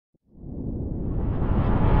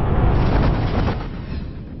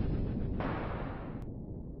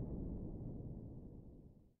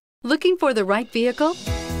Looking for the right vehicle?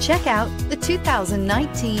 Check out the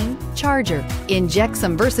 2019 Charger. Inject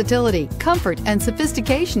some versatility, comfort, and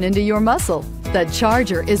sophistication into your muscle. The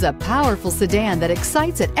Charger is a powerful sedan that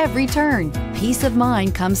excites at every turn. Peace of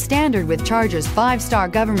mind comes standard with Charger's 5-star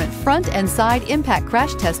government front and side impact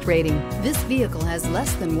crash test rating. This vehicle has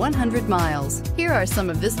less than 100 miles. Here are some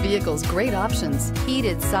of this vehicle's great options: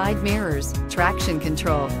 heated side mirrors, traction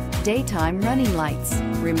control, daytime running lights,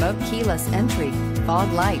 remote keyless entry, fog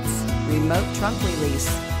lights, remote trunk release,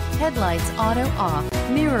 headlights auto off,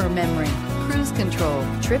 mirror memory, cruise control,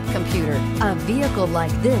 trip computer. A vehicle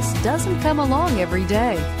like this doesn't come along every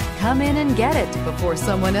day. Come in and get it before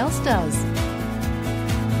someone else does.